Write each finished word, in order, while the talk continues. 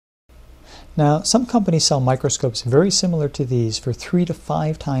Now, some companies sell microscopes very similar to these for 3 to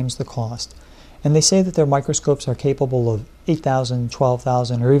 5 times the cost, and they say that their microscopes are capable of 8,000,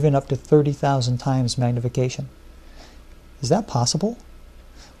 12,000, or even up to 30,000 times magnification. Is that possible?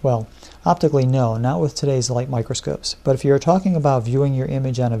 Well, optically no, not with today's light microscopes. But if you're talking about viewing your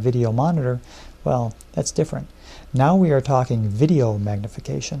image on a video monitor, well, that's different. Now we are talking video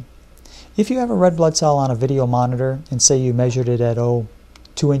magnification. If you have a red blood cell on a video monitor and say you measured it at,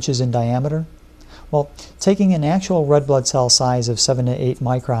 2 inches in diameter, well, taking an actual red blood cell size of 7 to 8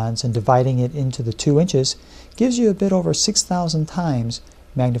 microns and dividing it into the 2 inches gives you a bit over 6,000 times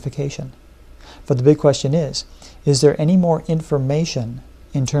magnification. But the big question is there any more information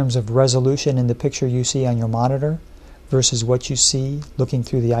in terms of resolution in the picture you see on your monitor versus what you see looking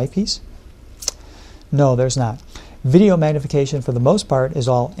through the eyepiece? No, there's not. Video magnification, for the most part, is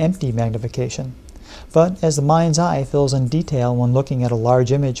all empty magnification. But as the mind's eye fills in detail when looking at a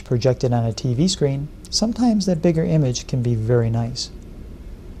large image projected on a TV screen, sometimes that bigger image can be very nice.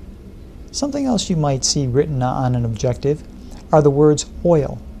 Something else you might see written on an objective are the words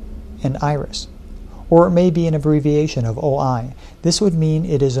oil and iris, or it may be an abbreviation of OI. This would mean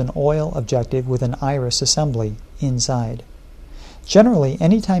it is an oil objective with an iris assembly inside. Generally,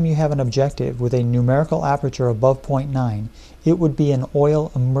 anytime you have an objective with a numerical aperture above 0.9, it would be an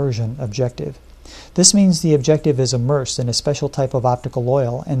oil immersion objective. This means the objective is immersed in a special type of optical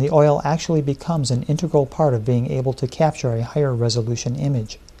oil, and the oil actually becomes an integral part of being able to capture a higher resolution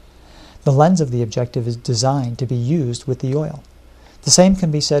image. The lens of the objective is designed to be used with the oil. The same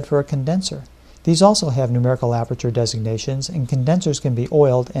can be said for a condenser. These also have numerical aperture designations, and condensers can be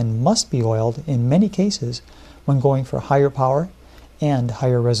oiled and must be oiled in many cases when going for higher power and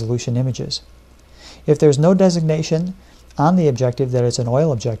higher resolution images. If there's no designation on the objective that it's an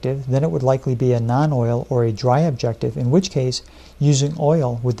oil objective, then it would likely be a non-oil or a dry objective, in which case using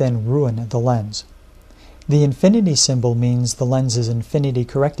oil would then ruin the lens. The infinity symbol means the lens is infinity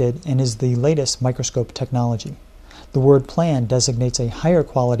corrected and is the latest microscope technology. The word plan designates a higher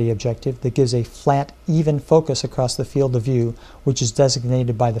quality objective that gives a flat, even focus across the field of view, which is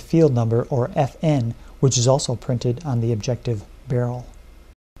designated by the field number, or FN, which is also printed on the objective barrel.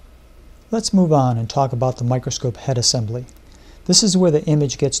 Let's move on and talk about the microscope head assembly. This is where the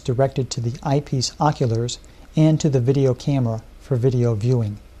image gets directed to the eyepiece oculars and to the video camera for video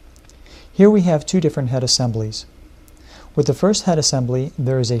viewing. Here we have 2 different head assemblies. With the first head assembly,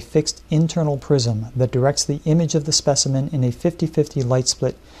 there is a fixed internal prism that directs the image of the specimen in a 50-50 light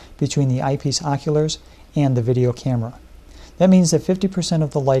split between the eyepiece oculars and the video camera. That means that 50%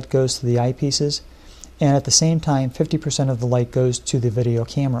 of the light goes to the eyepieces, and at the same time 50% of the light goes to the video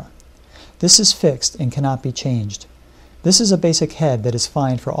camera. This is fixed and cannot be changed. This is a basic head that is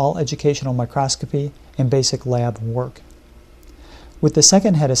fine for all educational microscopy and basic lab work. With the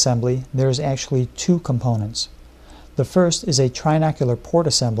second head assembly, there is actually 2 components. The first is a trinocular port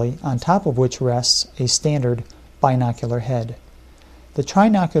assembly, on top of which rests a standard binocular head. The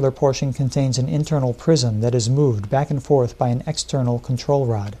trinocular portion contains an internal prism that is moved back and forth by an external control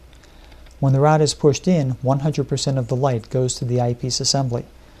rod. When the rod is pushed in, 100% of the light goes to the eyepiece assembly.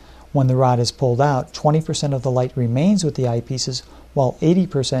 When the rod is pulled out, 20% of the light remains with the eyepieces, while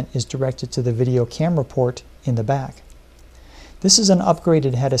 80% is directed to the video camera port in the back. This is an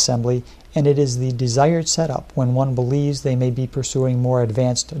upgraded head assembly, and it is the desired setup when one believes they may be pursuing more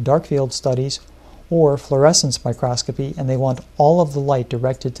advanced darkfield studies or fluorescence microscopy, and they want all of the light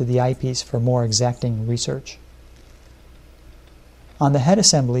directed to the eyepiece for more exacting research. On the head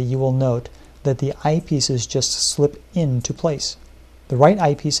assembly, you will note that the eyepieces just slip into place. The right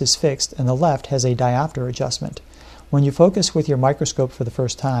eyepiece is fixed, and the left has a diopter adjustment. When you focus with your microscope for the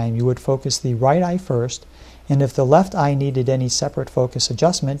first time, you would focus the right eye first, and if the left eye needed any separate focus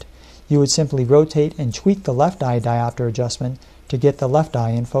adjustment, you would simply rotate and tweak the left eye diopter adjustment to get the left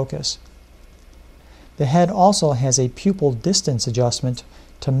eye in focus. The head also has a pupil distance adjustment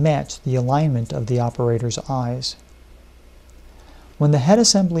to match the alignment of the operator's eyes. When the head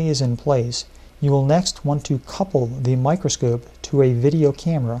assembly is in place, you will next want to couple the microscope to a video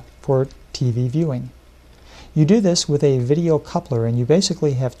camera for TV viewing. You do this with a video coupler, and you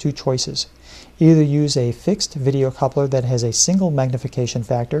basically have 2 choices. Either use a fixed video coupler that has a single magnification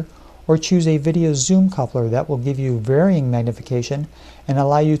factor, or choose a video zoom coupler that will give you varying magnification and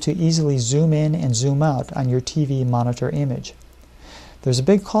allow you to easily zoom in and zoom out on your TV monitor image. There's a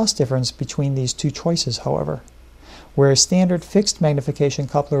big cost difference between these 2 choices, however. Where a standard fixed magnification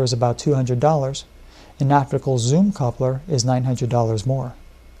coupler is about $200, an optical zoom coupler is $900 more.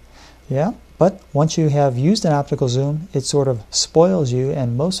 Yeah, but once you have used an optical zoom, it sort of spoils you,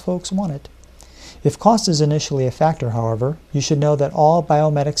 and most folks want it. If cost is initially a factor, however, you should know that all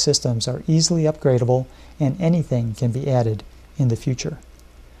biometric systems are easily upgradable and anything can be added in the future.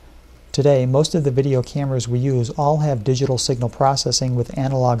 Today, most of the video cameras we use all have digital signal processing with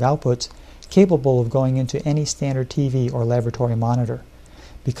analog outputs capable of going into any standard TV or laboratory monitor.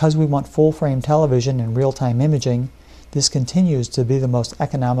 Because we want full-frame television and real-time imaging, this continues to be the most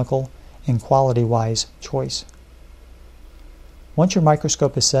economical and quality-wise choice. Once your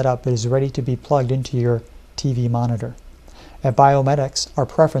microscope is set up, it is ready to be plugged into your TV monitor. At Biomedics, our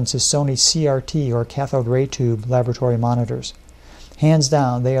preference is Sony CRT or cathode ray tube laboratory monitors. Hands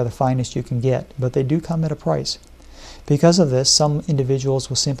down, they are the finest you can get, but they do come at a price. Because of this, some individuals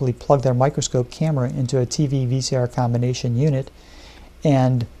will simply plug their microscope camera into a TV VCR combination unit,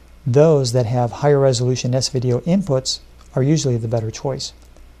 and those that have higher resolution S-video inputs are usually the better choice.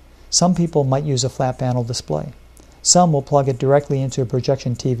 Some people might use a flat panel display. Some will plug it directly into a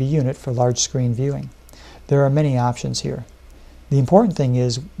projection TV unit for large screen viewing. There are many options here. The important thing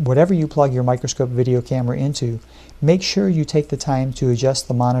is, whatever you plug your microscope video camera into, make sure you take the time to adjust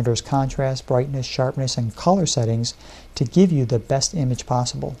the monitor's contrast, brightness, sharpness, and color settings to give you the best image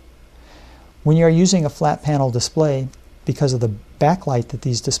possible. When you are using a flat panel display, because of the backlight that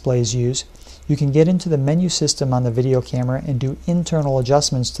these displays use, you can get into the menu system on the video camera and do internal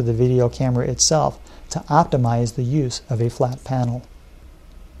adjustments to the video camera itself to optimize the use of a flat panel.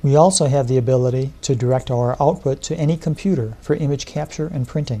 We also have the ability to direct our output to any computer for image capture and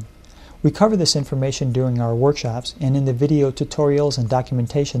printing. We cover this information during our workshops and in the video tutorials and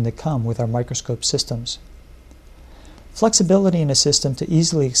documentation that come with our microscope systems. Flexibility in a system to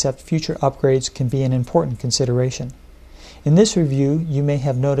easily accept future upgrades can be an important consideration. In this review, you may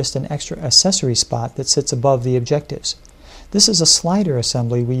have noticed an extra accessory spot that sits above the objectives. This is a slider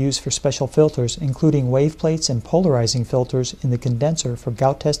assembly we use for special filters, including wave plates and polarizing filters in the condenser for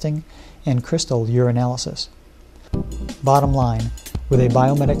gout testing and crystal urinalysis. Bottom line, with a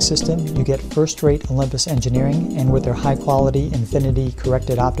Biomedics system, you get first-rate Olympus engineering, and with their high-quality infinity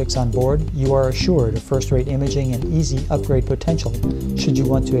corrected optics on board, you are assured of first-rate imaging and easy upgrade potential should you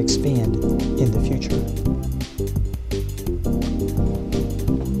want to expand in the future.